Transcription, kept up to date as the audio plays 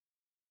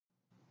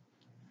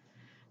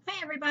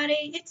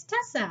Everybody, it's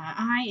Tessa.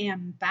 I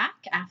am back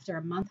after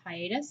a month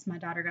hiatus. My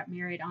daughter got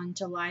married on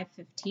July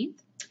 15th.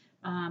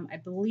 I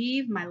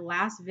believe my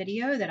last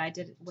video that I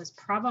did was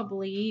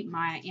probably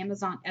my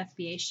Amazon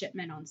FBA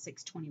shipment on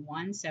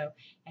 6/21, so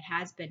it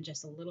has been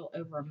just a little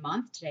over a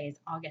month. Today is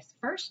August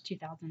 1st,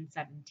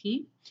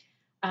 2017.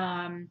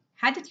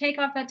 Had to take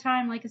off that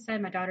time. Like I said,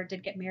 my daughter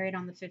did get married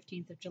on the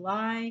 15th of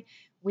July.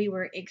 We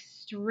were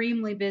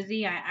extremely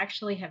busy. I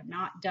actually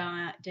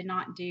did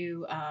not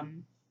do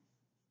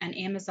an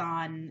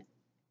Amazon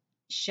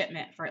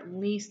shipment for at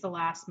least the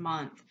last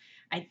month.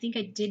 I think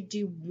I did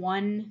do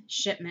one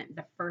shipment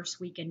the first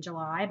week in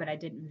July, but I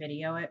didn't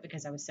video it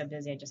because I was so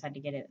busy. I just had to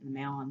get it in the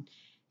mail and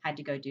had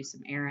to go do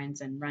some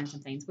errands and run some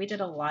things. We did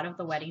a lot of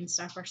the wedding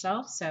stuff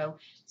ourselves, so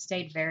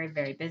stayed very,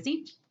 very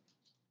busy.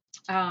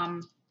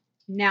 Now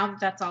that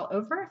that's all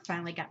over,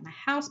 finally got my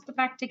house put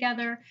back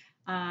together.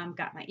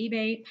 Got my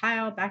eBay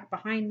pile back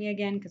behind me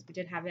again because we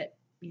did have it,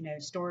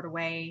 stored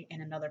away in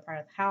another part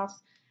of the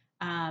house.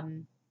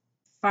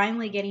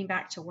 Finally getting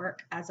back to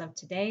work as of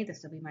today.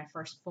 This will be my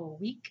first full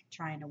week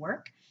trying to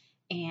work.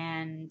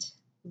 And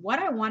what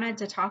I wanted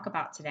to talk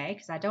about today,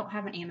 because I don't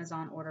have an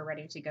Amazon order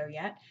ready to go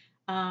yet,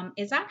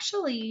 is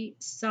actually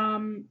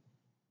some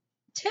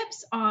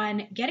tips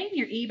on getting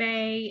your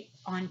eBay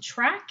on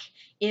track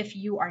if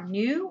you are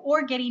new,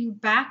 or getting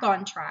back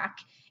on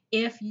track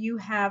if you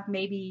have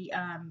maybe,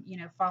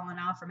 fallen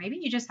off, or maybe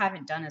you just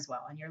haven't done as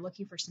well and you're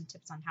looking for some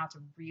tips on how to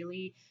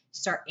really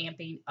start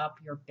amping up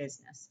your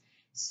business.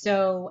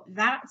 So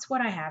that's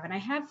what I have. And I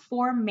have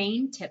 4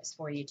 main tips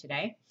for you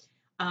today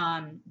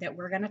that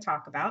we're going to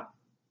talk about.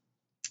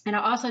 And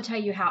I'll also tell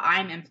you how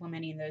I'm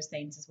implementing those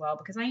things as well,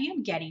 because I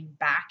am getting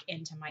back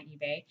into my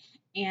eBay.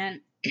 And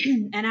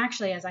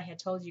actually, as I had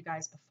told you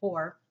guys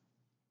before,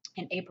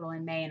 in April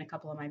and May in a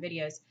couple of my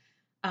videos,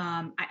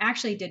 I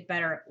actually did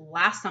better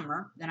last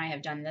summer than I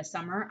have done this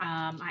summer.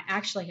 I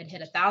actually had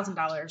hit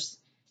 $1,000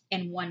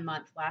 in 1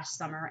 month last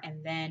summer,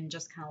 and then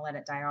just kind of let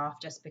it die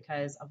off just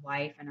because of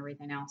life and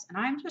everything else. And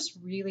I'm just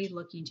really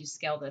looking to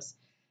scale this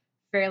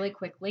fairly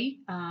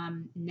quickly.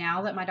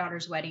 Now that my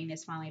daughter's wedding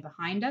is finally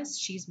behind us,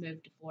 she's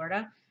moved to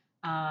Florida.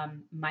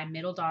 My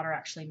middle daughter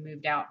actually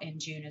moved out in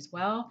June as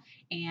well.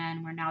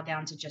 And we're now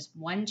down to just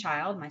one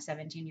child, my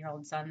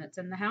 17-year-old son that's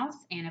in the house.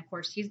 And of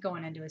course, he's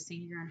going into his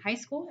senior year in high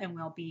school and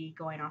will be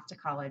going off to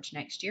college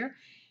next year.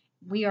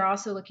 We are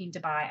also looking to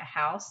buy a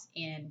house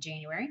in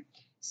January.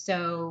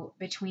 So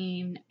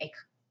between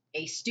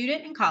a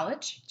student in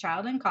college,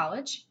 child in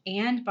college,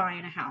 and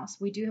buying a house,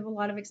 we do have a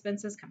lot of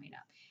expenses coming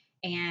up.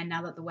 And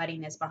now that the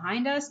wedding is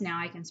behind us, now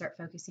I can start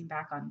focusing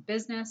back on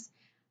business.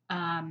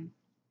 And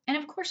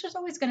of course, there's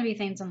always going to be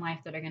things in life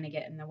that are going to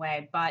get in the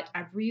way, but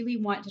I really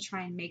want to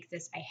try and make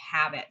this a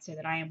habit so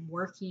that I am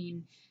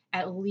working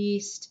at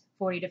least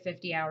 40 to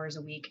 50 hours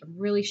a week. I'm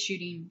really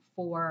shooting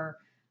for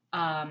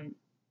at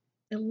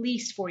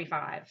least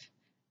 45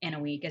 in a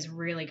week is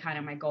really kind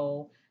of my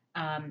goal.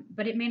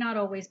 But it may not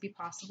always be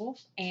possible.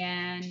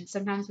 And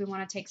sometimes we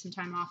want to take some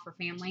time off for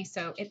family.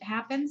 So it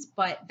happens,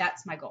 but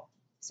that's my goal.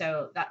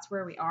 So that's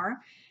where we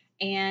are.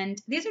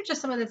 And these are just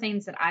some of the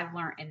things that I've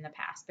learned in the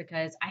past,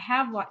 because I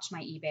have watched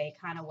my eBay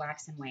kind of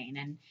wax and wane.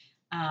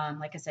 And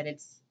like I said,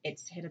 it's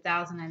hit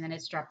 1,000 and then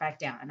it's dropped back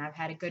down. And I've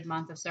had a good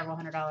month of several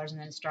 $100s and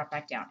then it's dropped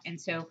back down.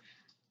 And so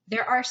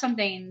there are some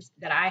things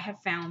that I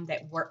have found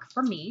that work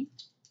for me.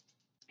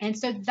 And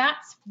so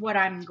that's what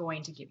I'm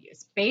going to give you.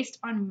 It's based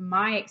on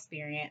my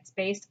experience,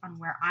 based on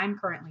where I'm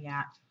currently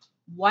at,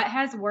 what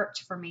has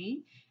worked for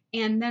me.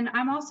 And then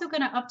I'm also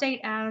going to update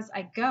as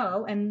I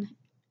go and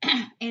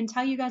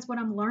tell you guys what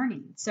I'm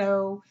learning.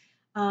 So,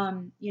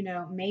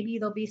 maybe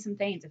there'll be some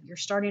things. If you're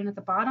starting at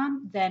the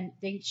bottom, then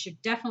there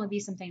should definitely be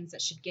some things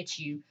that should get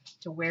you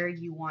to where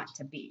you want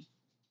to be.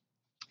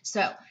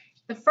 So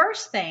the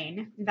first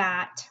thing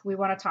that we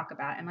want to talk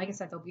about, and like I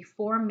said, there'll be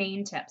 4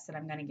 main tips that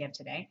I'm going to give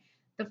today.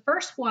 The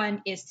first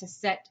one is to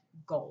set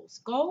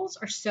goals. Goals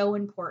are so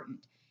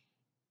important.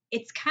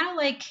 It's kind of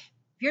like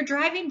if you're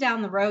driving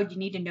down the road, you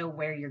need to know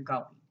where you're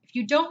going. If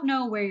you don't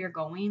know where you're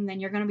going,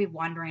 then you're going to be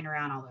wandering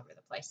around all over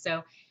the place.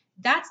 So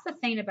that's the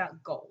thing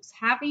about goals.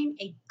 Having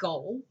a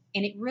goal,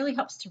 and it really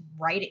helps to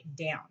write it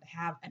down, to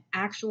have an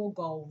actual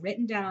goal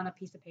written down on a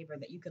piece of paper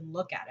that you can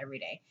look at every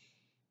day,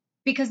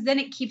 because then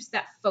it keeps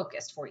that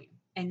focused for you.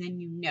 And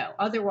then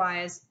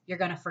otherwise you're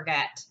going to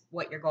forget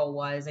what your goal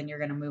was and you're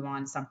going to move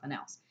on to something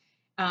else.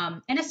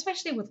 And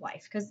especially with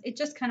life, because it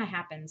just kind of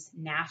happens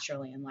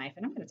naturally in life.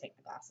 And I'm going to take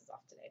my glasses off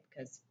today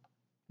because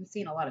I'm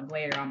seeing a lot of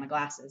glare on my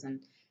glasses.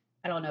 And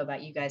I don't know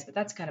about you guys, but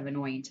that's kind of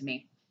annoying to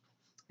me.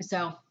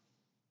 So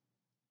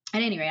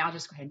at any rate, I'll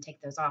just go ahead and take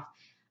those off.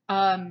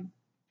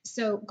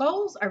 So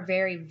goals are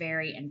very,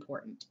 very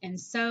important. And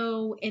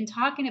so in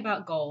talking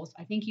about goals,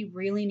 I think you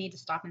really need to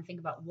stop and think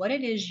about what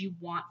it is you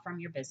want from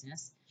your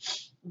business,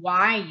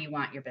 why you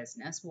want your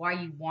business, why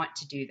you want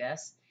to do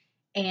this,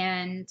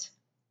 and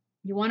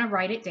you want to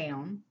write it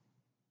down.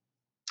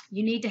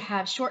 You need to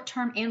have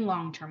short-term and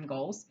long-term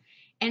goals.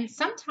 And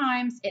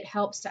sometimes it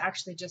helps to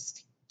actually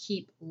just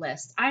keep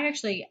lists. I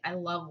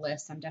love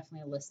lists. I'm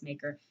definitely a list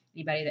maker.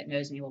 Anybody that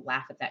knows me will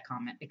laugh at that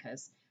comment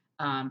because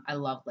I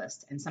love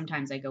lists. And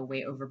sometimes I go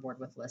way overboard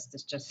with lists.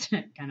 It's just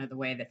kind of the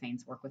way that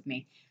things work with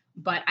me.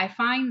 But I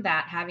find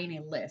that having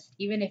a list,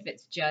 even if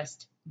it's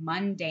just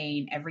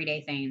mundane,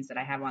 everyday things that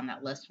I have on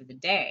that list for the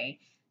day,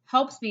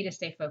 helps me to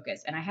stay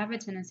focused. And I have a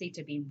tendency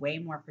to be way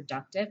more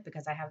productive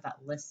because I have that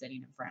list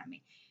sitting in front of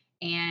me.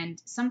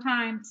 And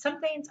sometimes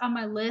some things on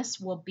my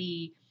list will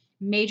be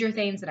major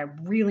things that I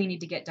really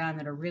need to get done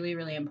that are really,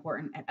 really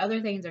important. And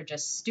other things are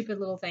just stupid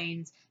little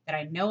things that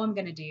I know I'm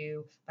going to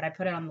do, but I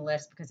put it on the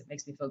list because it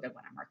makes me feel good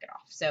when I mark it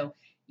off. So,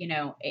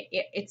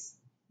 it's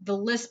the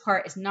list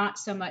part is not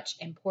so much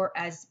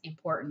as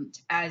important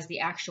as the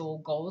actual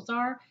goals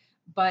are,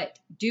 but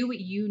do what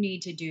you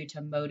need to do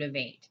to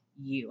motivate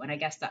you. And I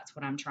guess that's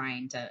what I'm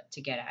trying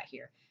to get at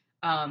here.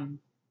 Um,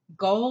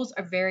 Goals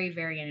are very,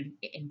 very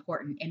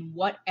important in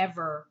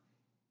whatever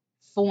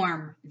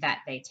form that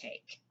they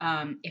take.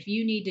 If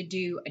you need to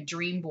do a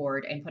dream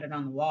board and put it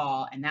on the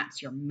wall, and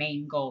that's your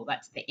main goal,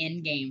 that's the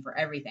end game for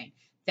everything,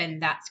 then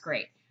that's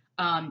great.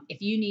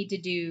 If you need to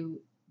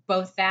do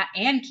both that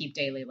and keep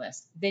daily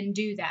lists, then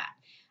do that.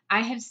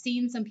 I have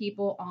seen some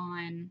people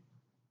on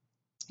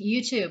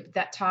YouTube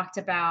that talked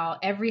about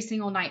every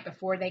single night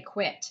before they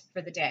quit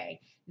for the day,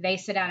 they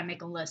sit down and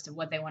make a list of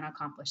what they want to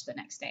accomplish the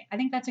next day. I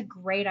think that's a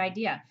great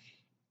idea.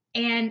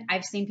 And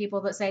I've seen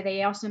people that say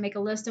they also make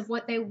a list of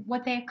what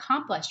they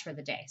accomplished for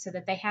the day so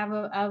that they have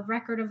a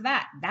record of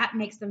that. That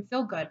makes them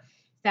feel good.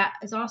 That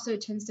is also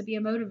tends to be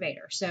a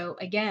motivator. So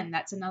again,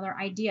 that's another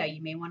idea.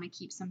 You may want to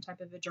keep some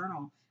type of a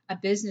journal, a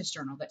business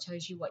journal that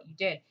tells you what you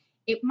did.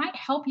 It might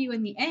help you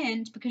in the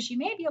end because you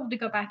may be able to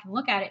go back and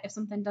look at it if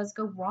something does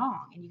go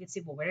wrong. And you can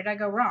see, well, where did I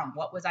go wrong?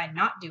 What was I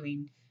not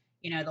doing,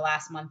 the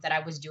last month that I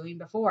was doing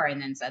before?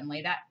 And then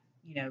suddenly that,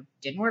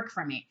 didn't work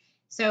for me.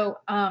 So,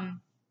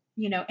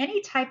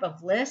 any type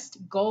of list,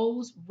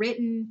 goals,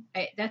 written,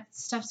 that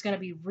stuff's going to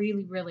be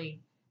really,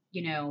 really,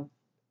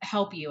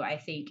 help you, I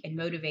think, and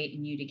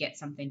motivating you to get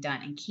something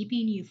done and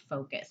keeping you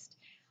focused.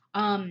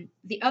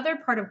 The other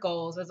part of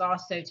goals is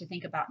also to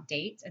think about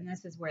dates, and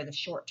this is where the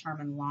short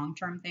term and long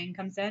term thing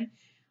comes in.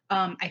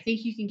 I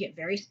think you can get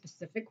very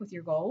specific with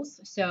your goals.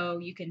 So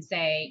you can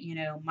say,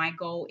 my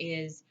goal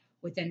is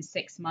within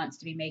 6 months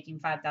to be making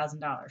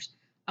 $5,000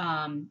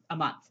 a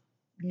month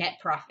net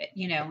profit,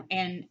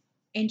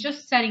 and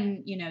just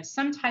setting,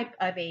 some type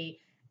of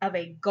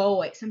a goal,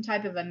 like some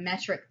type of a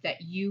metric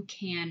that you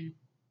can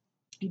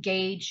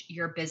gauge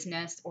your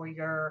business or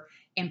your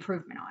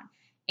improvement on.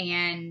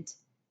 And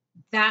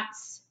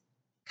that's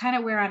kind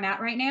of where I'm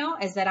at right now,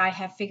 is that I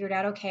have figured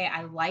out, okay,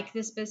 I like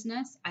this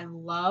business. I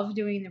love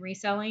doing the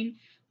reselling,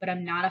 but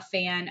I'm not a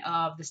fan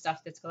of the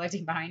stuff that's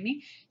collecting behind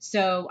me.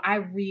 So I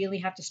really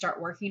have to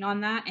start working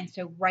on that. And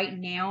so right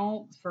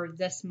now for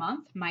this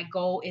month, my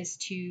goal is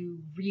to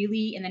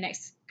really in the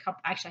next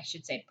couple, actually I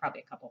should say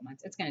probably a couple of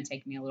months. It's going to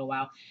take me a little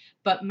while,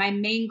 but my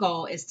main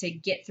goal is to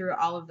get through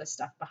all of the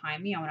stuff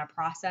behind me. I want to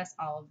process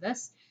all of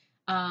this.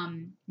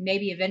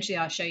 Maybe eventually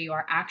I'll show you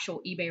our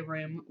actual eBay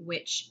room,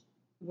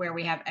 where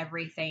we have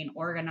everything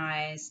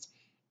organized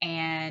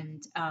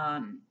and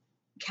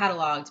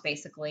cataloged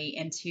basically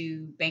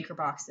into banker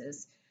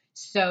boxes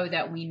so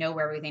that we know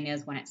where everything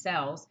is when it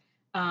sells.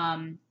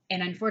 And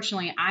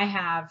unfortunately, I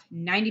have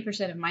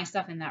 90% of my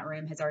stuff in that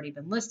room has already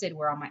been listed,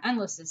 where all my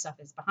unlisted stuff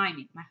is behind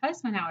me. My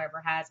husband,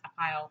 however, has a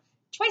pile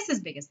twice as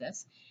big as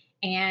this,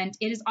 and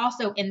it is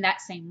also in that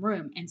same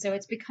room. And so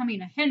it's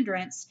becoming a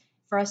hindrance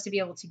for us to be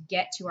able to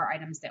get to our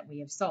items that we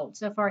have sold.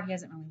 So far, he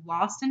hasn't really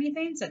lost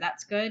anything, so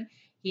that's good.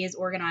 He is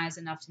organized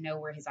enough to know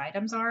where his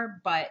items are,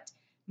 but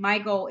my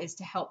goal is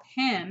to help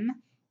him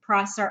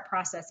start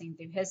processing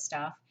through his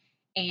stuff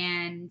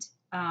and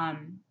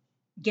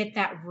get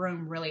that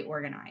room really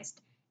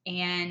organized.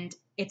 And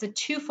it's a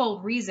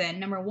twofold reason.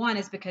 Number one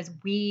is because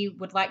we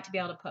would like to be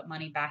able to put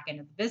money back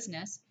into the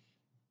business.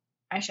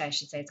 Actually, I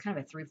should say it's kind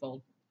of a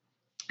threefold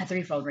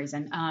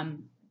reason.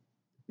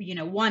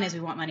 One is we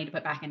want money to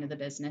put back into the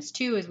business.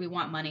 Two is we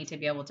want money to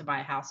be able to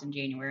buy a house in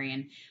January,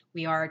 and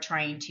we are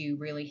trying to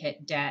really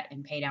hit debt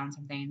and pay down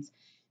some things.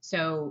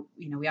 So,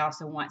 we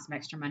also want some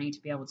extra money to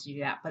be able to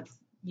do that. But,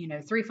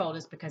 threefold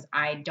is because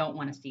I don't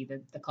want to see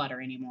the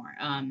clutter anymore.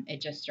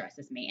 It just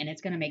stresses me, and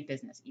it's going to make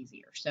business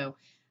easier. So,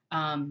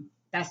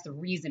 that's the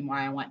reason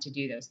why I want to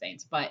do those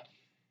things. But,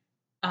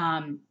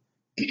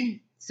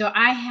 so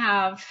I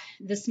have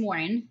this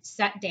morning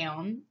sat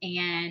down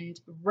and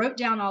wrote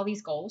down all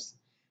these goals,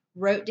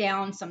 wrote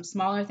down some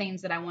smaller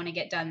things that I want to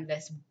get done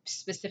this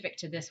specific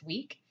to this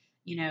week.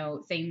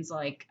 Things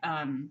like,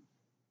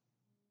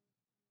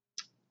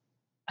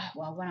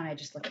 well, why don't I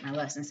just look at my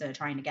list instead of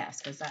trying to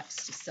guess, because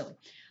that's just silly.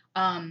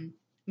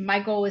 My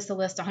goal is to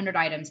list 100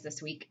 items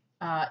this week,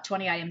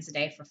 20 items a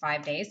day for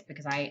 5 days,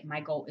 because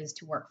my goal is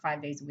to work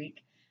 5 days a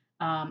week.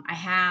 I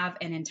have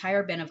an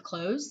entire bin of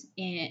clothes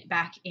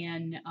back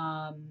in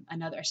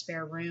another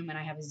spare room, and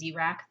I have a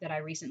Z-Rack that I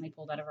recently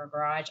pulled out of our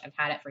garage. I've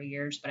had it for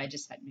years, but I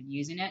just hadn't been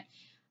using it.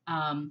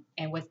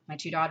 And with my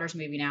 2 daughters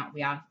moving out,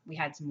 we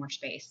had some more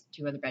space,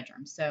 2 other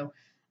bedrooms. So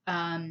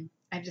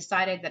I've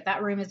decided that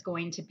that room is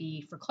going to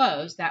be for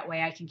clothes. That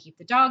way I can keep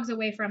the dogs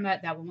away from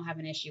it. That won't have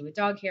an issue with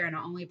dog hair, and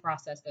I'll only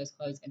process those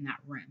clothes in that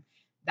room.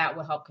 That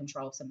will help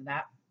control some of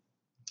that.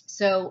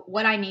 So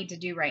what I need to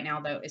do right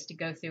now, though, is to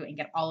go through and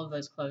get all of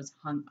those clothes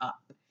hung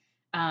up.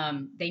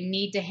 They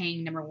need to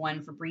hang, number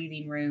one, for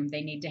breathing room.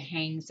 They need to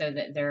hang so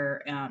that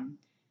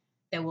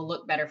they will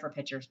look better for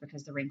pictures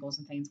because the wrinkles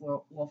and things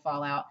will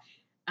fall out.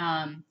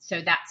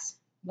 So that's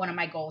one of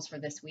my goals for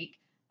this week.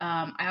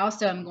 I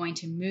also am going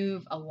to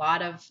move a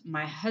lot of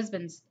my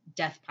husband's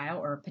death pile,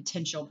 or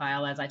potential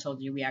pile, as I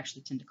told you, we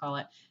actually tend to call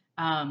it.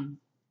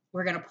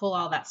 We're going to pull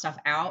all that stuff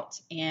out,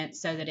 and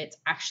so that it's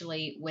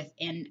actually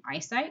within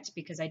eyesight,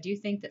 because I do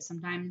think that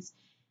sometimes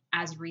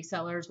as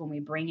resellers, when we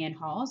bring in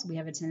hauls, we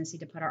have a tendency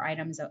to put our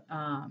items,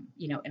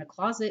 in a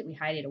closet, we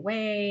hide it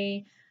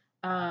away.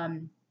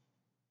 And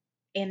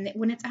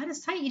when it's out of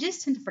sight, you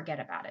just tend to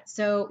forget about it.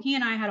 So he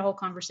and I had a whole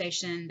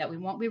conversation that we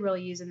won't be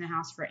really using the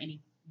house for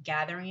any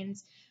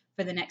gatherings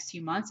for the next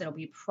few months. It'll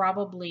be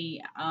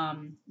probably,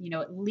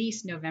 at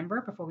least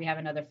November before we have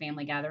another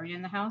family gathering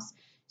in the house.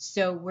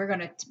 So we're going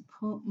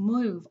to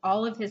move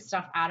all of his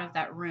stuff out of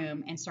that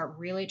room and start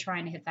really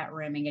trying to hit that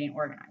room and getting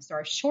organized. So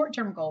our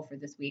short-term goal for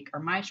this week, or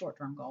my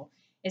short-term goal,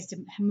 is to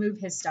move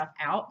his stuff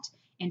out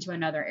into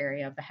another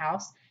area of the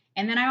house.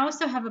 And then I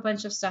also have a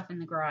bunch of stuff in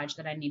the garage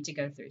that I need to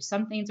go through.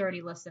 Some things are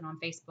already listed on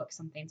Facebook,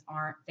 some things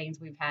aren't. Things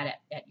we've had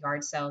at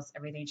yard sales,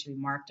 everything should be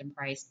marked and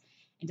priced,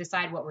 and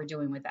decide what we're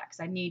doing with that,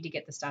 because I need to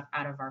get the stuff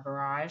out of our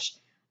garage.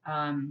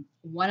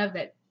 One of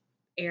the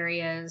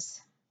areas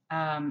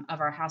of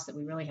our house that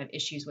we really have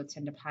issues with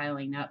tend to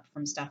piling up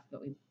from stuff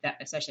that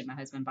especially my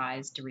husband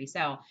buys to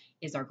resell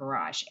is our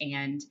garage.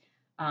 And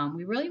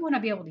we really want to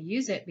be able to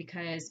use it,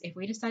 because if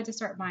we decide to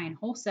start buying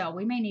wholesale,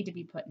 we may need to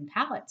be putting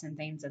pallets and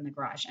things in the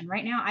garage. And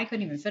right now I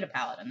couldn't even fit a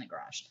pallet in the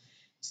garage.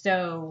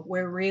 So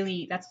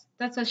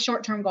that's a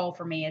short-term goal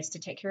for me, is to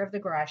take care of the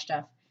garage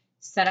stuff,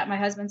 set up my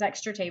husband's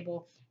extra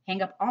table,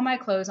 hang up all my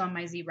clothes on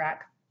my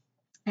Z-Rack,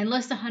 and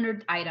list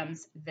 100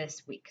 items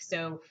this week.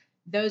 So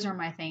those are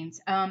my things.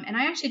 And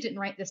I actually didn't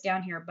write this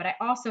down here, but I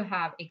also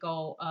have a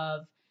goal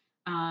of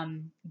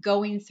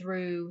going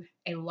through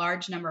a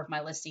large number of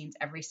my listings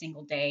every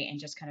single day and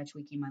just kind of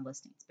tweaking my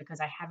listings, because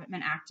I haven't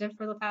been active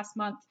for the past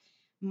month.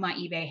 My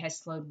eBay has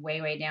slowed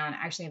way, way down.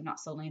 I actually have not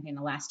sold anything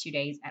the last 2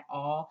 days at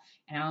all.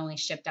 And I only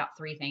shipped out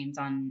 3 things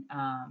on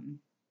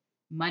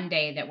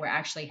Monday that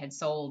had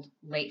sold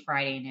late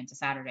Friday and into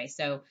Saturday.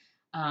 So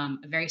a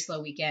very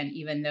slow weekend,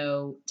 even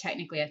though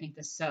technically I think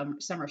the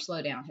summer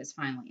slowdown has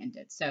finally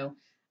ended. So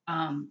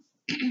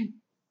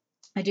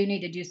I do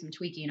need to do some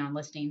tweaking on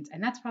listings,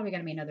 and that's probably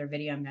going to be another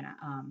video I'm going to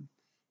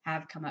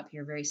have come up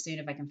here very soon,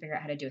 if I can figure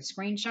out how to do a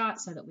screenshot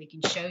so that we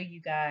can show you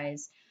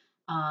guys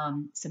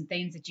some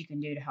things that you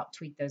can do to help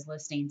tweak those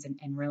listings and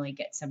really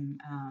get some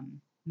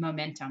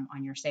momentum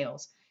on your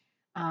sales.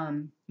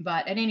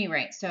 But at any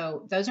rate,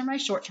 so those are my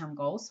short-term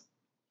goals.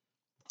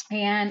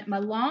 And my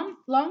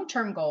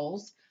long-term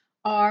goals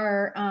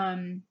are,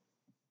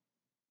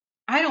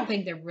 I don't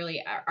think they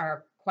really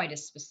are quite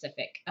as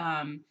specific.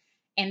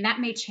 And that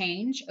may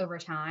change over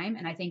time.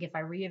 And I think if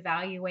I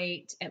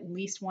reevaluate at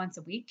least once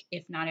a week,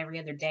 if not every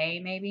other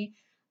day, maybe,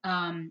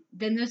 then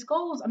those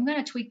goals, I'm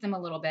going to tweak them a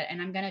little bit, and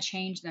I'm going to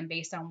change them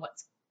based on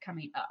what's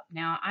coming up.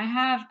 Now, I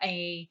have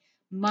a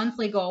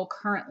monthly goal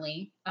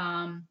currently.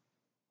 I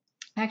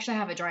actually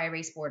have a dry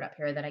erase board up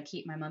here that I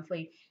keep my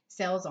monthly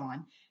sales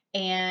on.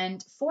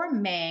 And for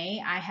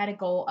May, I had a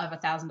goal of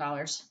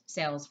 $1,000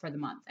 sales for the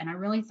month. And I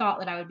really thought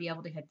that I would be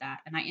able to hit that.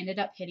 And I ended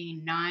up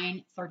hitting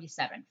 $937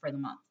 for the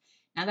month.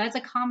 Now that's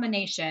a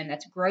combination,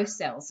 that's gross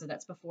sales. So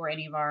that's before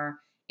any of our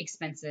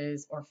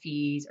expenses or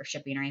fees or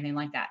shipping or anything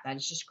like that. That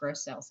is just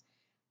gross sales.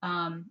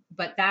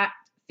 But that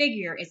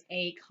figure is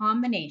a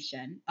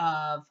combination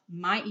of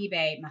my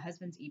eBay, my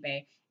husband's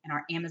eBay, and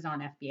our Amazon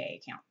FBA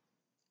account.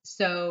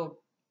 So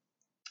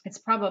it's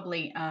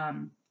probably,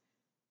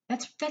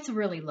 that's a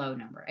really low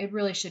number. It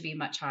really should be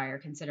much higher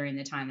considering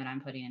the time that I'm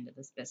putting into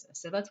this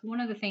business. So that's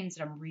one of the things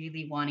that I'm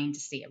really wanting to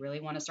see. I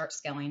really want to start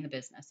scaling the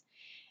business.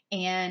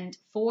 And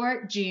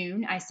for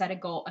June, I set a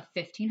goal of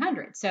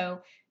 1,500.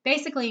 So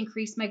basically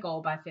increased my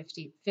goal by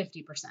 50%.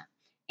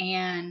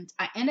 And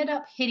I ended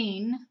up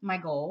hitting my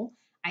goal.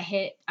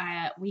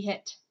 We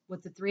hit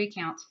with the 3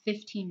 accounts,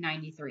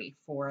 $1,593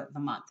 for the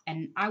month.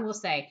 And I will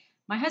say,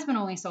 my husband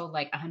only sold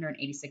like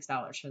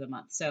 $186 for the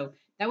month. So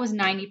that was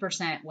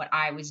 90% what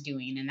I was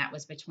doing. And that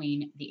was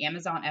between the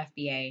Amazon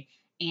FBA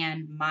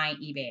and my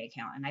eBay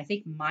account. And I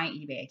think my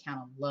eBay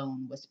account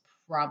alone was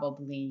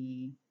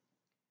probably,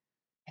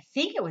 I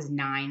think it was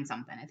 9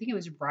 something. I think it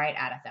was right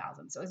at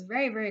 1,000. So it was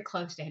very, very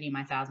close to hitting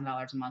my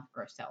 $1,000 a month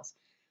gross sales.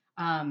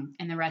 And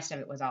the rest of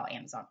it was all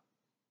Amazon.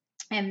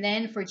 And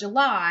then for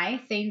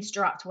July, things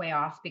dropped way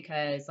off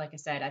because, like I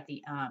said, at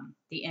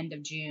the end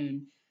of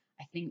June,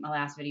 I think my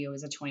last video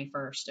was the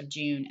 21st of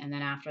June. And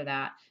then after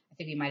that, I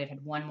think we might have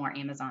had one more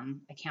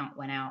Amazon account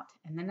went out.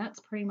 And then that's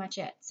pretty much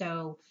it.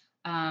 So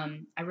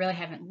I really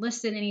haven't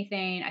listed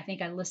anything. I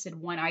think I listed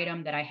one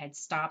item that I had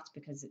stopped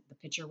because the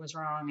picture was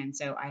wrong. And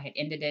so I had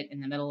ended it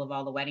in the middle of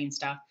all the wedding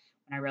stuff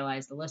and I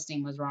realized the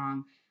listing was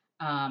wrong.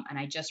 And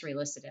I just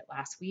relisted it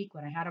last week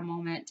when I had a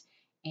moment,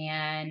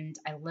 and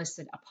I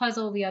listed a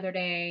puzzle the other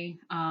day.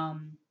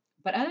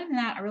 But other than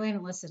that, I really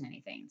haven't listed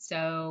anything.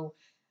 So,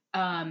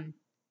 obviously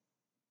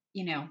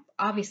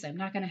I'm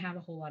not going to have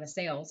a whole lot of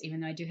sales,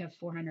 even though I do have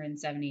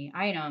 470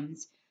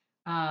 items.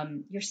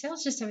 Your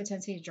sales just have a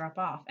tendency to drop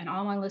off. And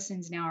all my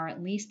listings now are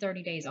at least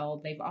 30 days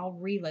old. They've all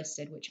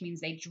relisted, which means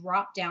they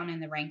drop down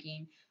in the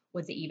ranking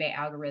with the eBay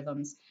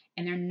algorithms,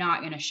 and they're not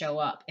going to show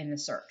up in the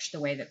search the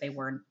way that they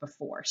were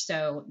before.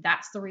 So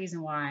that's the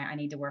reason why I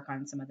need to work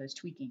on some of those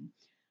tweaking.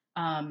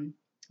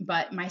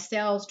 But my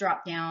sales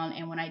dropped down,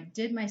 and when I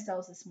did my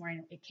sales this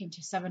morning, it came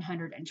to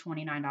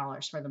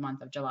 $729 for the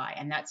month of July,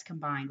 and that's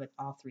combined with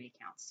all 3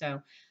 accounts.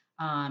 So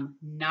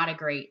not a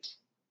great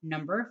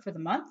number for the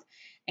month.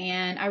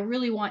 And I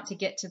really want to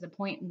get to the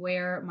point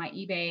where my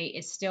eBay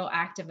is still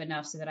active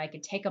enough so that I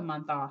could take a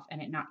month off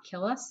and it not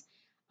kill us.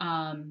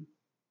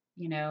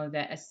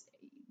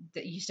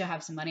 That you still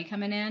have some money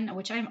coming in,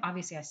 which I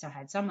still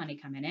had some money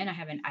coming in.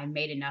 I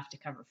made enough to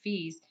cover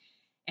fees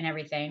and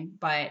everything,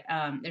 but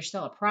there's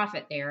still a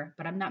profit there,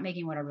 but I'm not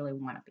making what I really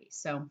want to be.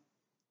 So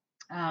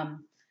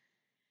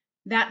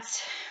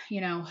that's,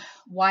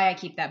 why I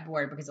keep that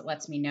board, because it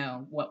lets me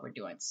know what we're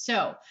doing.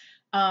 So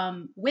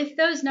with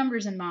those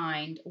numbers in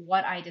mind,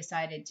 what I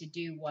decided to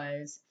do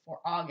was for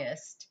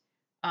August,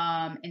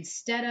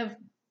 instead of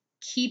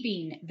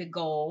keeping the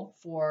goal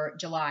for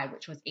July,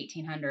 which was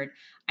 1,800,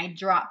 I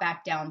dropped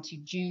back down to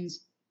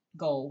June's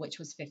goal, which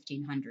was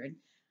 1,500.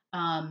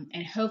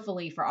 And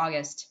hopefully for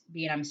August,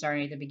 being I'm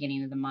starting at the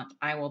beginning of the month,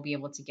 I will be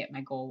able to get my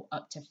goal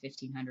up to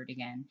 1,500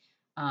 again.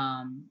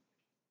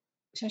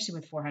 Especially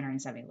with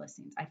 470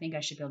 listings. I think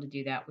I should be able to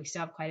do that. We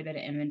still have quite a bit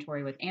of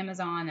inventory with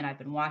Amazon that I've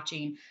been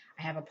watching.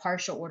 I have a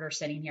partial order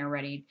sitting here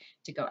ready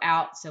to go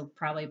out. So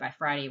probably by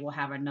Friday, we'll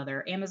have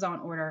another Amazon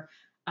order.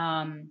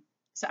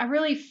 So I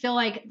really feel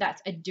like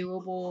that's a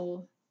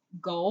doable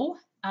goal.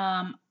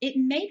 It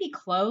may be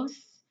close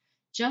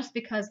just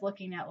because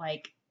looking at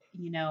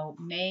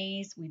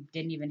May's, we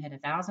didn't even hit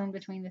 1,000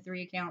 between the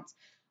 3 accounts,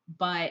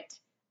 but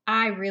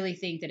I really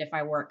think that if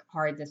I work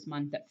hard this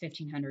month, that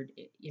 1,500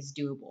 is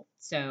doable.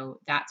 So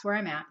that's where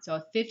I'm at. So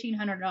a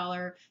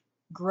 $1,500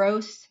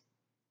 gross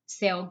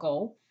sale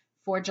goal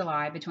for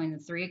July between the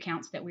 3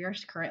 accounts that we are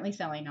currently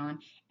selling on.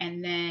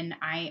 And then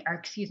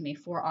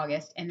for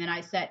August. And then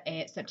I set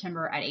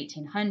September at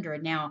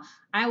 1,800. Now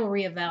I will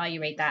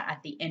reevaluate that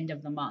at the end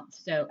of the month.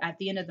 So at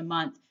the end of the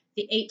month,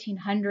 the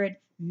 1,800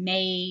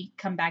 may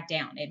come back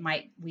down.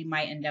 We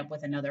might end up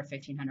with another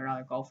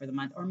 $1,500 goal for the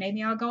month, or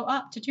maybe I'll go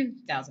up to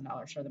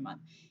 $2,000 for the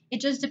month. It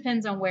just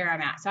depends on where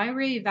I'm at. So I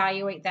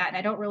reevaluate that, and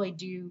I don't really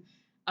do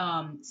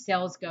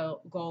sales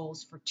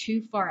goals for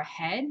too far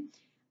ahead.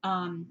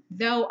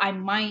 Though I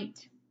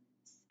might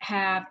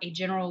have a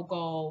general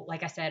goal.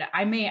 Like I said,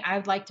 I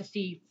would like to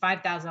see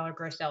 $5,000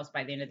 gross sales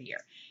by the end of the year.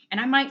 And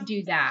I might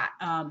do that.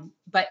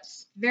 But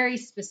very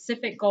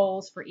specific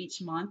goals for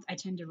each month, I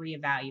tend to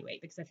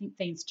reevaluate because I think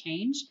things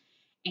change.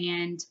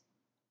 And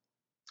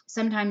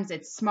sometimes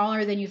it's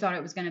smaller than you thought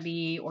it was going to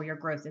be, or your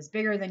growth is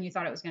bigger than you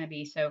thought it was going to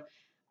be. So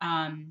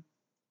I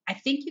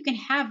think you can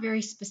have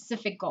very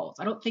specific goals.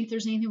 I don't think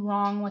there's anything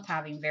wrong with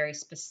having very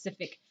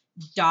specific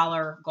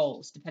dollar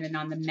goals, depending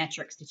on the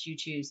metrics that you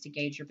choose to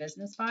gauge your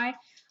business by.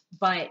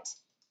 But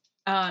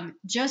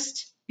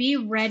just be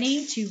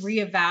ready to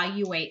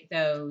reevaluate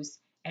those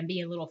and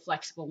be a little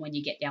flexible when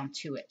you get down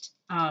to it,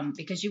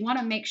 because you want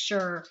to make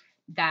sure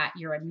that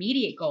your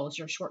immediate goals,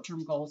 your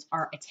short-term goals,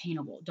 are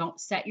attainable. Don't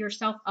set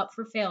yourself up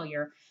for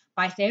failure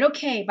by saying,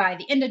 okay, by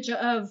the end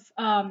of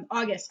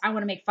August, I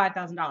want to make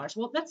 $5,000.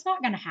 Well, that's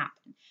not going to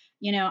happen.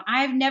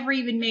 I've never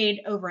even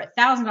made over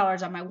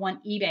 $1,000 on my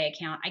one eBay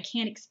account. I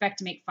can't expect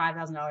to make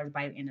 $5,000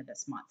 by the end of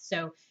this month.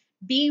 So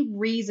be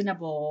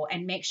reasonable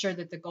and make sure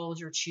that the goals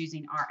you're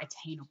choosing are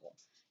attainable,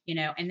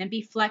 and then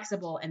be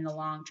flexible in the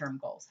long-term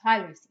goals.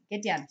 Hi, Lucy.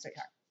 Get down,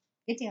 sweetheart.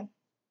 Get down.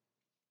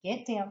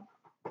 Get down.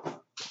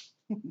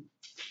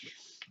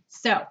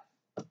 So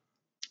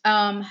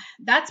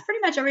that's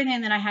pretty much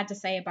everything that I had to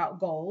say about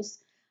goals.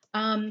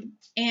 And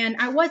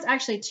I was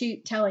actually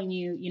telling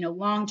you,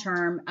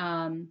 long-term,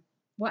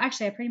 well,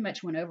 actually, I pretty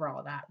much went over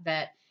all that,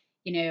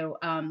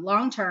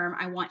 long-term,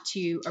 I want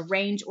to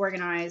arrange,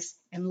 organize,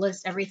 and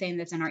list everything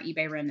that's in our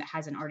eBay room that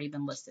hasn't already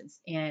been listed.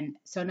 And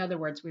so in other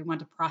words, we want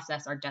to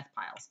process our death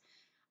piles.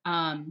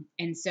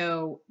 And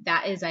so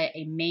that is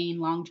a main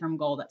long-term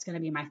goal. That's going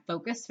to be my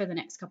focus for the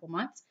next couple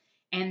months.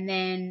 And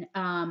then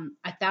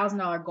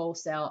 $1,000 goal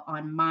sale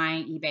on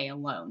my eBay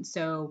alone.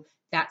 So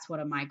that's one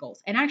of my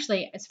goals. And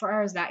actually, as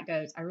far as that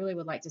goes, I really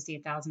would like to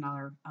see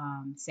 $1,000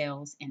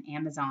 sales in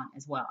Amazon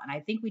as well. And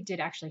I think we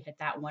did actually hit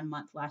that 1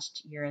 month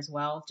last year as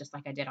well, just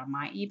like I did on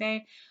my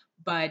eBay.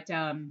 But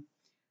I'm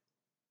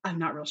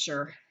not real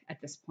sure at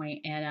this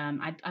point.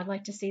 And I'd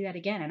like to see that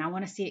again. And I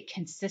want to see it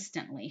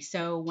consistently.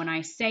 So when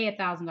I say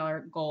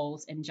 $1,000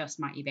 goals in just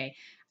my eBay,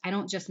 I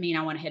don't just mean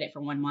I want to hit it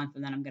for 1 month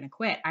and then I'm going to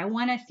quit. I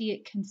want to see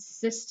it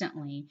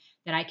consistently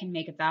that I can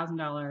make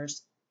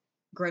 $1,000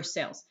 gross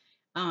sales.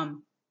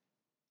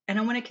 And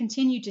I want to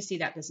continue to see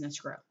that business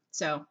grow.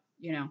 So,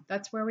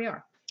 that's where we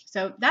are.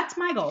 So that's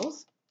my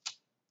goals.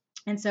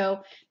 And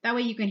so that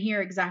way you can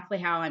hear exactly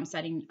how I'm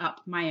setting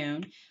up my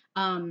own.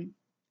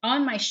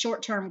 On my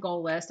short-term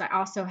goal list, I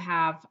also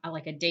have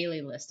like a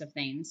daily list of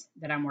things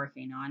that I'm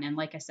working on. And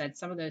like I said,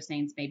 some of those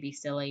things may be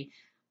silly.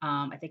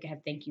 I think I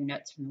have thank you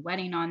notes from the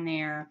wedding on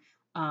there.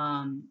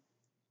 Um,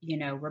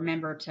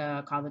 remember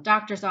to call the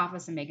doctor's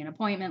office and make an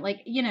appointment.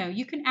 Like,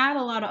 you can add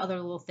a lot of other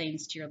little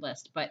things to your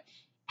list, but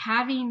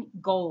having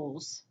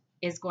goals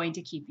is going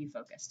to keep you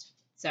focused.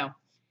 So,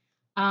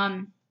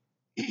 um,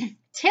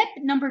 tip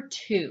number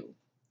 2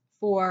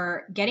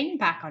 for getting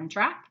back on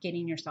track,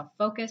 getting yourself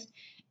focused,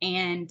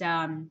 and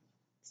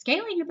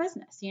scaling your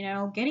business,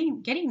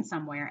 getting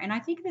somewhere. And I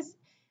think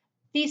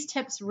these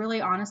tips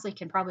really honestly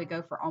can probably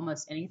go for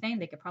almost anything.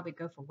 They could probably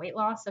go for weight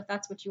loss if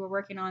that's what you were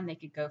working on. They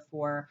could go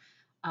for,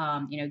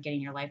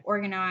 getting your life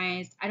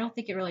organized. I don't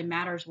think it really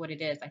matters what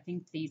it is. I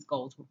think these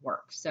goals would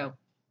work. So,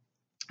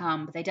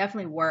 but they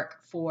definitely work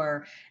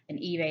for an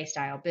eBay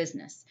style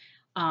business.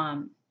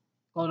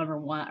 Goal number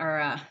one,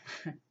 or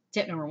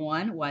tip number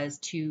 1 was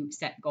to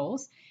set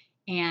goals.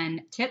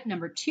 And tip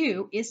number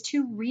 2 is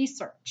to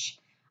research.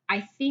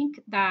 I think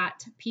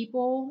that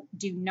people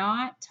do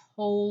not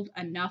hold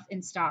enough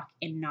in stock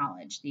in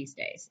knowledge these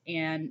days.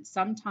 And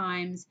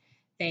sometimes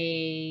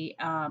they,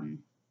 I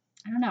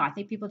don't know, I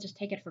think people just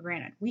take it for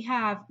granted. We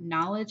have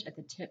knowledge at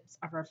the tips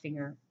of our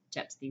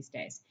fingertips these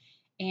days.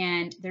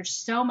 And there's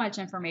so much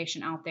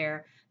information out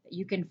there that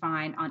you can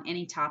find on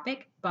any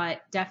topic,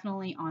 but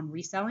definitely on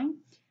reselling.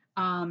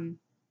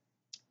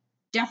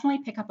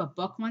 Definitely pick up a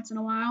book once in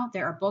a while.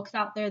 There are books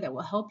out there that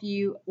will help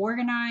you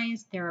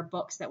organize. There are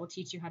books that will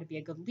teach you how to be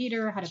a good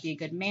leader, how to be a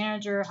good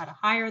manager, how to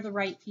hire the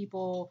right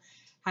people,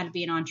 how to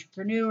be an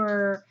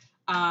entrepreneur.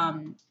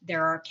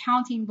 There are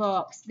accounting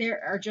books.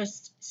 There are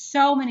just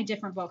so many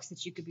different books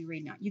that you could be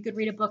reading on. You could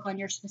read a book on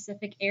your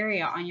specific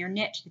area, on your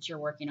niche that you're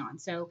working on.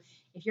 So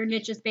if your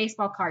niche is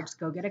baseball cards,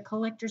 go get a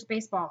collector's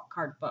baseball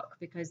card book,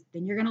 because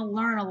then you're going to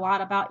learn a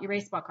lot about your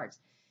baseball cards.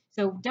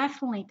 So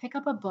definitely pick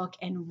up a book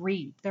and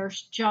read. There's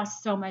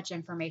just so much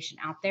information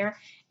out there,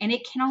 and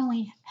it can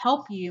only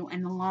help you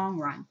in the long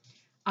run.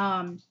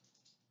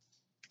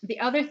 The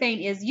other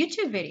thing is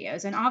YouTube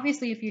videos. And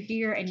obviously, if you're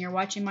here and you're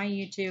watching my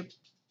YouTube,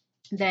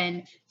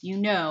 then you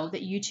know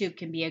that YouTube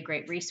can be a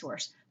great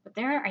resource. But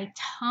there are a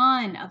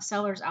ton of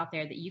sellers out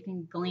there that you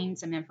can glean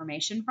some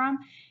information from.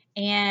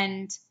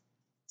 And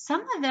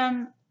some of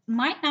them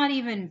might not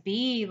even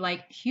be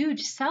like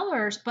huge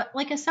sellers, but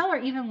like a seller,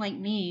 even like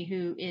me,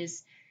 who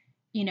is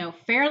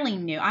fairly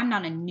new. I'm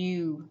not a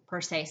new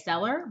per se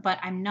seller, but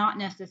I'm not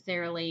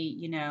necessarily,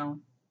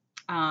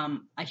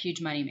 a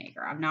huge money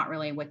maker. I'm not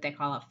really what they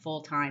call a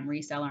full-time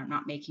reseller. I'm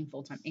not making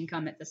full-time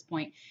income at this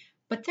point,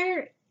 but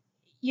there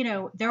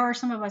are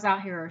some of us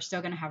out here who are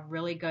still going to have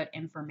really good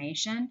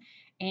information.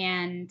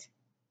 And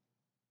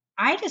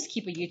I just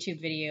keep a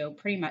YouTube video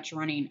pretty much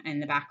running in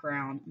the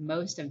background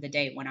most of the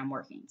day when I'm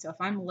working. So if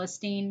I'm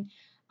listing,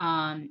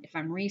 if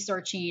I'm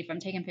researching, if I'm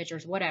taking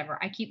pictures, whatever,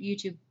 I keep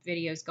YouTube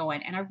videos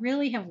going. And I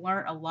really have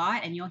learned a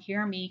lot. And you'll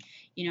hear me,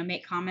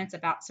 make comments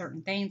about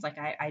certain things. Like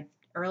I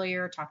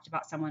earlier talked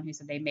about someone who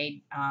said they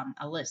made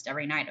a list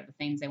every night of the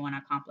things they want to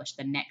accomplish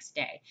the next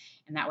day.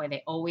 And that way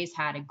they always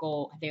had a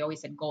goal. They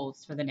always had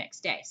goals for the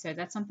next day. So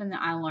that's something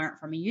that I learned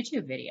from a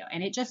YouTube video.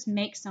 And it just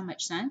makes so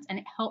much sense, and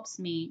it helps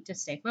me to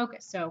stay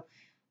focused. So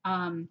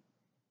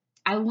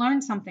I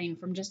learned something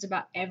from just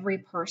about every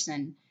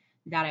person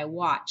that I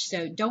watch.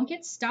 So don't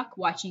get stuck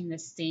watching the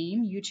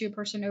same YouTube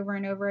person over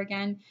and over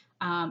again.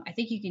 I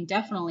think you can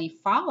definitely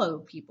follow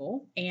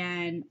people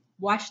and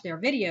watch their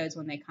videos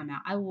when they come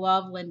out. I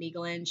love Lindy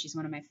Glenn. She's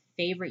one of my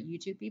favorite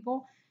YouTube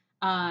people.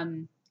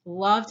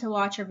 Love to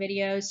watch her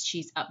videos.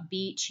 She's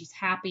upbeat. She's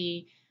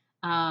happy.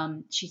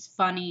 She's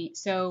funny.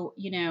 So,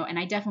 and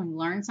I definitely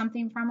learned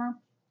something from her.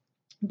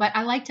 But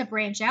I like to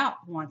branch out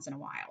once in a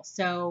while.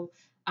 So,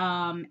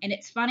 and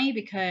it's funny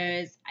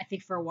because I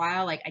think for a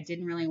while, like, I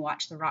didn't really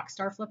watch the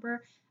Rockstar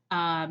Flipper.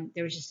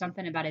 There was just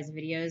something about his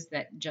videos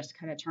that just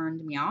kind of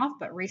turned me off.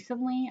 But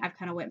recently, I've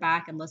kind of went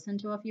back and listened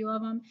to a few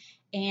of them,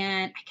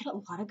 and I get a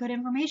lot of good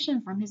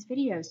information from his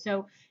videos.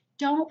 So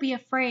don't be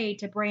afraid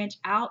to branch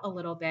out a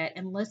little bit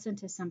and listen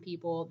to some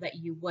people that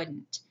you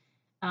wouldn't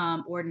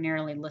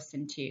ordinarily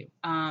listen to.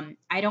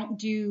 I don't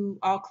do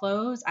all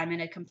clothes. I'm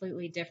in a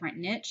completely different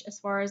niche as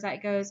far as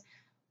that goes.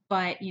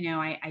 But,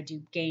 I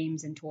do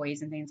games and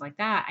toys and things like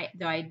that,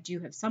 though I do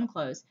have some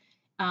clothes.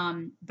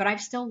 But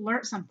I've still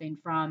learned something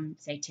from,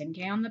 say,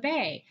 10K on the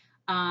Bay.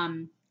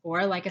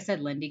 Or, like I said,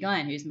 Lindy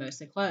Glenn, who's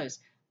mostly clothes.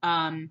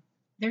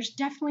 There's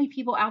definitely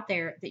people out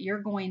there that you're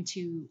going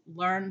to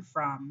learn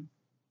from.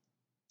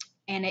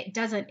 And it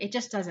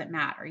just doesn't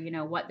matter,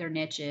 what their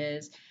niche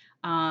is.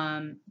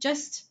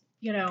 Just,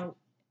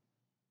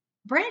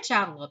 branch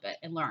out a little bit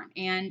and learn.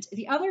 And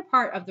the other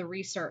part of the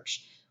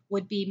research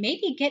would be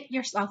maybe get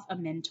yourself a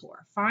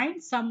mentor.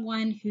 Find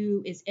someone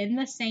who is in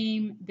the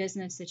same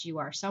business that you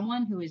are,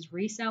 someone who is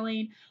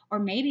reselling, or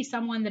maybe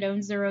someone that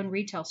owns their own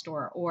retail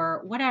store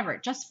or whatever.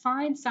 Just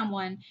find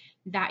someone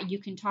that you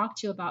can talk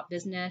to about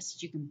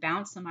business, you can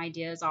bounce some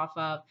ideas off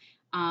of.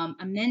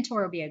 A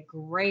mentor would be a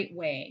great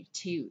way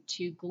to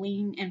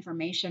glean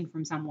information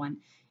from someone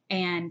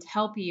and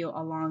help you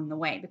along the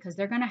way, because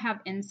they're going to have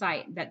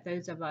insight that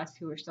those of us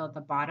who are still at the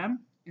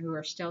bottom, who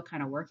are still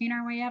kind of working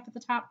our way up at the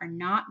top, are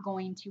not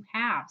going to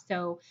have.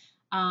 So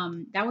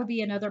that would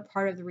be another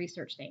part of the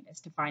research thing, is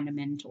to find a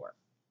mentor.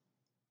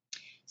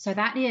 So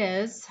that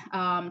is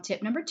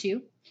tip number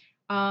 2.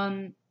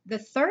 The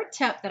third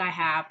tip that I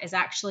have is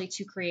actually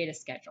to create a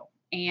schedule.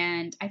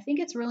 And I think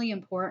it's really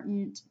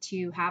important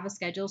to have a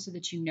schedule so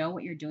that you know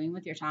what you're doing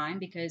with your time,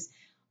 because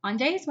on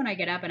days when I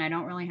get up and I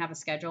don't really have a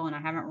schedule and I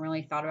haven't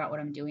really thought about what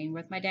I'm doing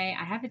with my day,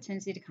 I have a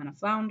tendency to kind of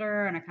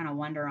flounder and I kind of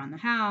wander around the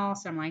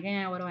house. I'm like,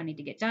 what do I need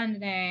to get done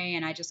today?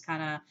 And I just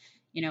kind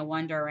of,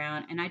 wander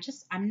around, and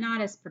I'm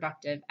not as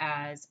productive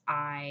as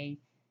I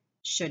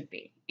should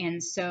be.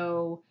 And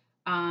so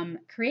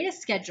create a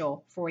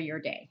schedule for your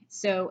day.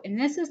 So, and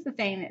this is the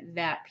thing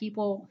that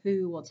people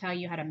who will tell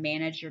you how to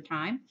manage your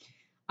time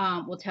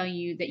will tell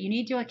you that you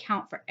need to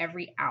account for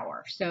every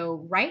hour.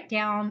 So write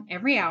down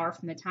every hour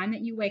from the time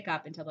that you wake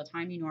up until the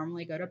time you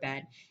normally go to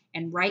bed,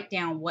 and write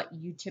down what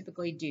you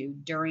typically do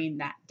during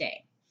that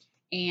day,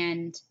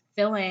 and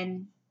fill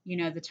in,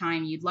 the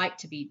time you'd like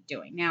to be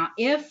doing. Now,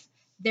 if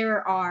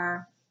there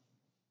are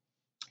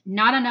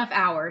not enough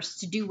hours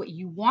to do what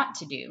you want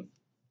to do,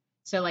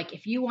 so like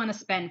if you want to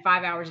spend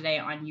 5 hours a day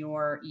on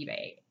your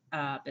eBay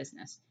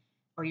business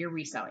or your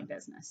reselling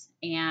business,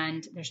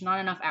 and there's not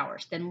enough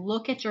hours, then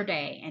look at your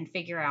day and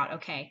figure out,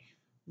 okay,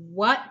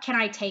 what can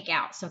I take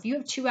out? So if you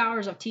have 2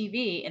 hours of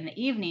TV in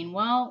the evening,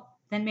 well,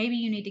 then maybe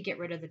you need to get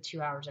rid of the 2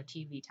 hours of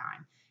TV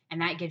time.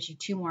 And that gives you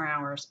 2 more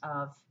hours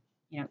of,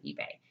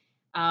 eBay.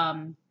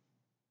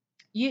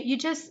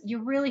 You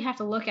really have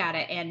to look at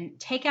it and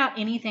take out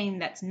anything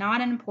that's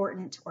not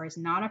important or is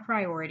not a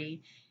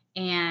priority.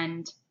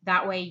 And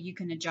that way you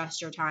can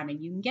adjust your time and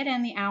you can get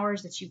in the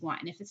hours that you want.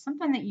 And if it's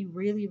something that you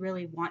really,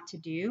 really want to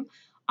do,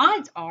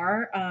 odds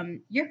are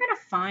you're going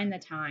to find the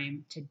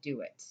time to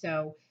do it.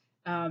 So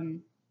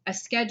a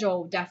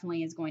schedule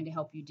definitely is going to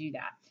help you do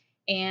that.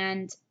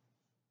 And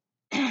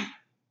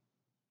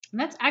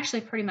that's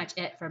actually pretty much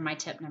it for my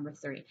tip number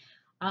 3.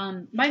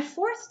 My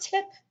fourth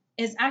tip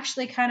is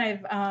actually kind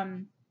of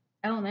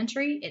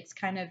elementary. It's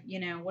kind of,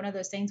 one of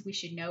those things we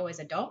should know as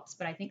adults,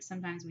 but I think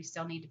sometimes we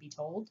still need to be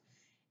told.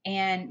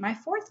 And my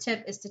fourth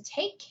tip is to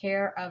take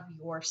care of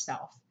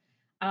yourself.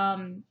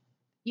 The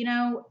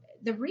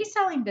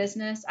reselling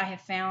business, I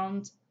have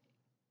found,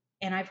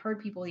 and I've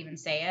heard people even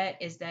say it,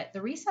 is that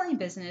the reselling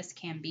business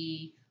can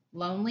be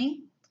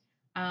lonely,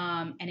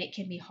 and it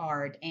can be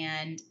hard.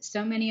 And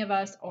so many of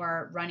us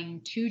are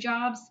running 2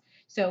 jobs.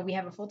 So we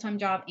have a full-time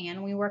job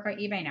and we work on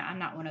eBay. Now, I'm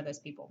not one of those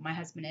people. My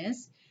husband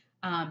is,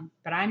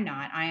 but I'm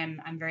not.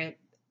 I'm very,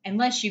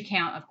 unless you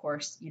count, of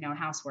course,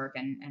 housework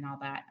and all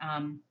that,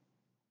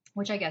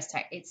 which I guess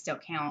it still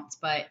counts,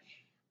 but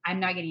I'm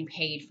not getting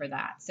paid for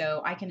that.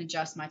 So I can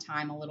adjust my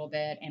time a little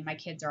bit. And my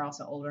kids are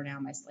also older now.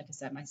 Like I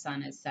said, my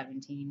son is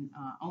 17,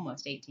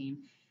 almost 18.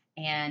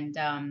 And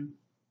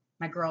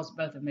my girls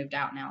both have moved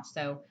out now.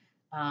 So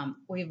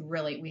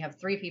we have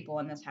 3 people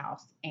in this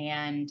house,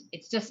 and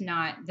it's just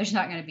there's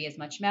not going to be as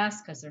much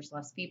mess because there's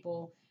less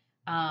people.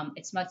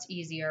 It's much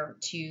easier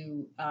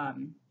to,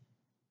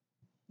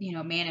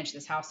 manage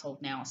this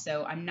household now.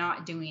 So I'm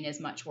not doing as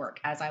much work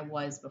as I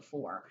was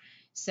before.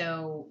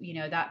 So,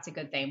 that's a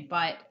good thing.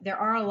 But there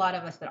are a lot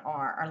of us that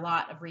are, a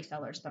lot of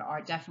resellers that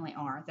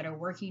are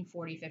working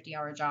 40,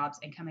 50-hour jobs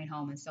and coming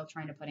home and still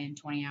trying to put in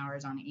 20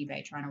 hours on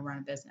eBay, trying to run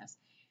a business.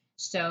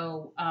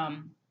 So,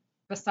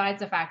 besides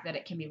the fact that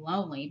it can be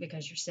lonely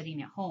because you're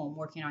sitting at home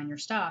working on your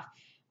stuff,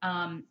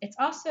 it's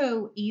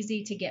also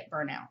easy to get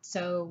burnout.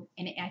 So,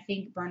 and I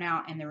think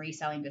burnout in the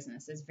reselling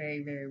business is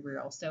very, very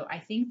real. So I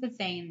think the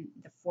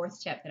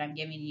 4th tip that I'm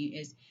giving you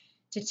is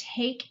to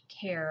take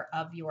care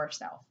of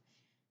yourself.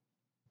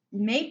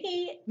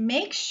 Maybe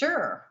make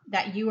sure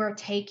that you are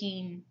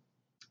taking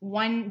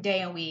 1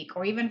 day a week,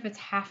 or even if it's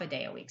half a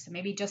day a week. So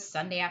maybe just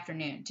Sunday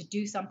afternoon to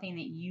do something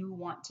that you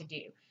want to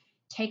do.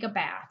 Take a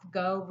bath,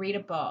 go read a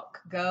book,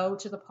 go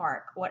to the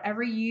park,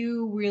 whatever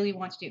you really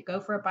want to do.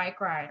 Go for a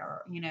bike ride,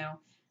 or,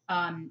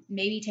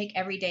 maybe take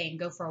every day and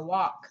go for a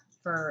walk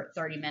for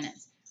 30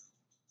 minutes.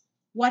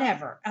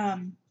 Whatever.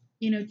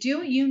 Do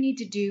what you need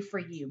to do for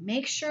you.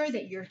 Make sure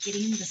that you're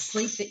getting the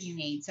sleep that you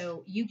need.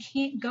 So you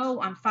can't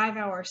go on 5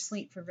 hours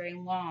sleep for very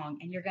long,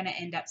 and you're going to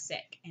end up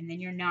sick, and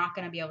then you're not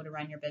going to be able to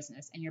run your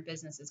business, and your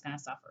business is going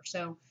to suffer.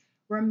 So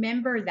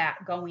remember that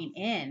going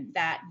in,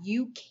 that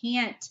you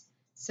can't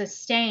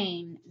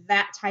sustain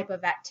that type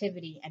of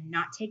activity and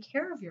not take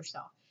care of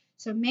yourself.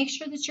 So make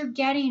sure that you're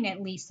getting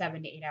at least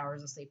 7 to 8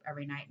 hours of sleep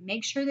every night.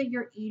 Make sure that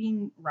you're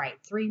eating right,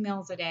 3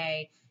 meals a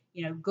day,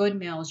 good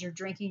meals, you're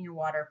drinking your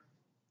water,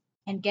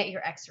 and get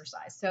your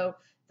exercise. So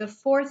the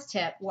fourth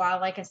tip, while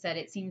like I said,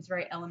 it seems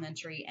very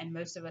elementary and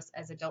most of us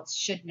as adults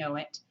should know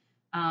it,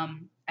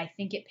 I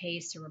think it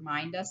pays to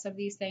remind us of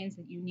these things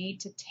that you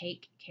need to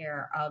take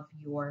care of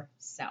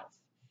yourself.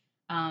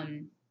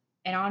 Um,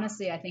 and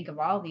honestly, I think of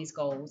all these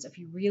goals, if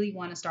you really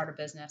want to start a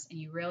business and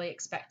you really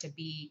expect to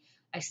be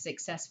a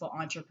successful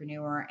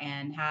entrepreneur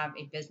and have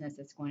a business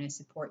that's going to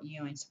support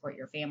you and support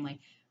your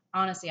family,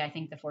 honestly, I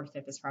think the fourth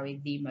tip is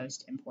probably the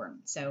most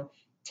important. So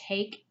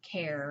take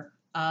care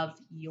of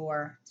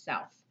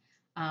yourself.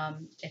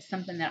 It's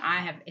something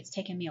that it's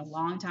taken me a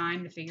long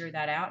time to figure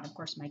that out. And of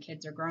course, my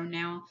kids are grown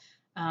now.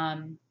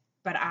 Um,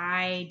 but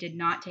I did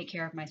not take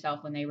care of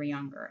myself when they were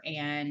younger.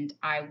 And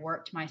I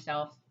worked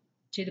myself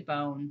to the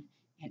bone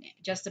and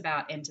just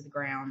about into the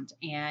ground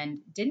and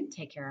didn't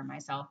take care of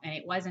myself. And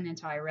it wasn't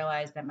until I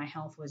realized that my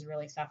health was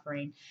really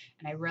suffering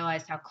and I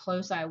realized how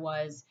close I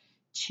was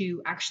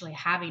to actually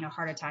having a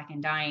heart attack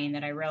and dying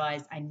that I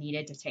realized I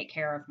needed to take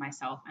care of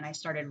myself. And I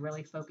started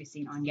really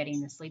focusing on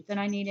getting the sleep that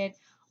I needed,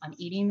 on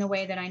eating the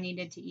way that I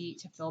needed to eat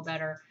to feel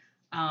better,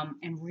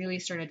 and really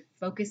started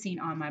focusing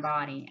on my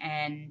body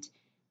and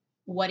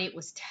what it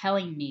was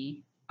telling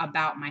me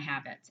about my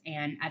habits.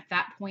 And at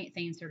that point,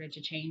 things started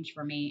to change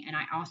for me. And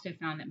I also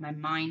found that my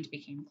mind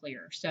became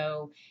clear.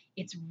 So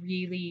it's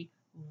really,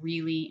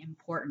 really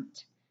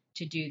important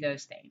to do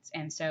those things.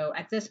 And so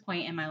at this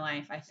point in my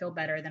life, I feel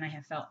better than I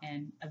have felt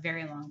in a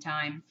very long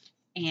time.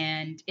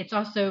 And it's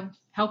also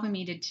helping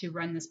me to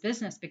run this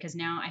business because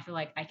now I feel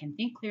like I can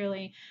think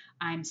clearly.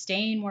 I'm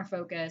staying more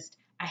focused.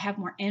 I have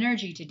more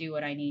energy to do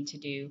what I need to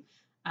do.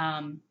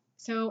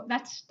 So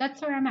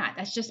that's where I'm at.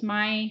 That's just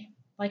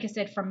like I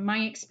said, from my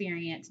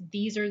experience,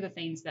 these are the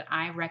things that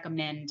I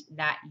recommend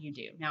that you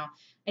do. Now,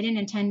 I didn't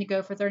intend to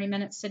go for 30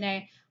 minutes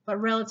today, but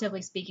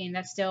relatively speaking,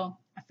 that's still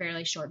a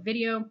fairly short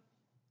video.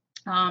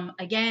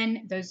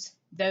 Again,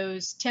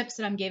 those tips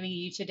that I'm giving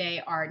you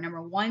today are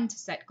number 1, to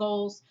set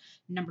goals,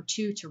 number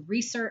 2, to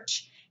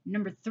research,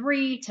 number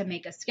 3, to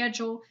make a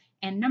schedule,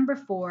 and number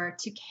 4,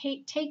 to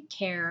take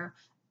care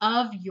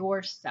of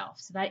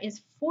yourself. So that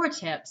is 4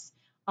 tips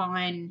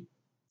on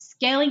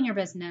scaling your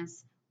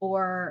business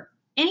or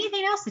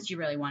anything else that you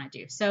really want to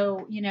do.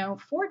 So,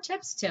 4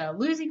 tips to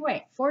losing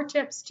weight, 4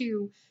 tips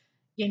to,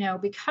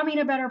 becoming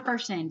a better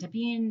person, to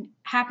being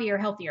happier,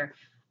 healthier,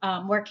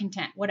 more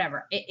content,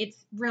 whatever. It's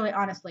really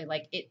honestly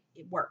like it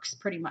works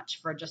pretty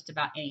much for just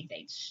about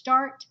anything.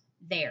 Start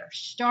there.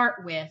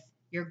 Start with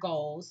your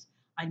goals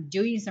on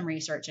doing some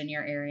research in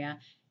your area,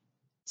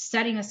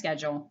 setting a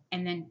schedule,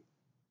 and then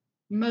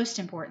most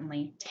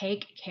importantly,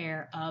 take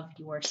care of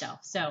yourself.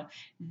 So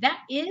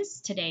that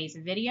is today's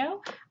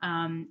video.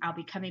 I'll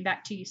be coming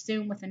back to you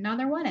soon with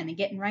another one and then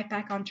getting right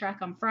back on track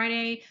on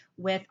Friday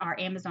with our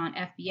Amazon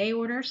FBA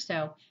orders.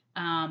 So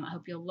I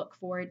hope you'll look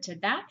forward to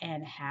that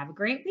and have a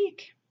great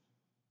week.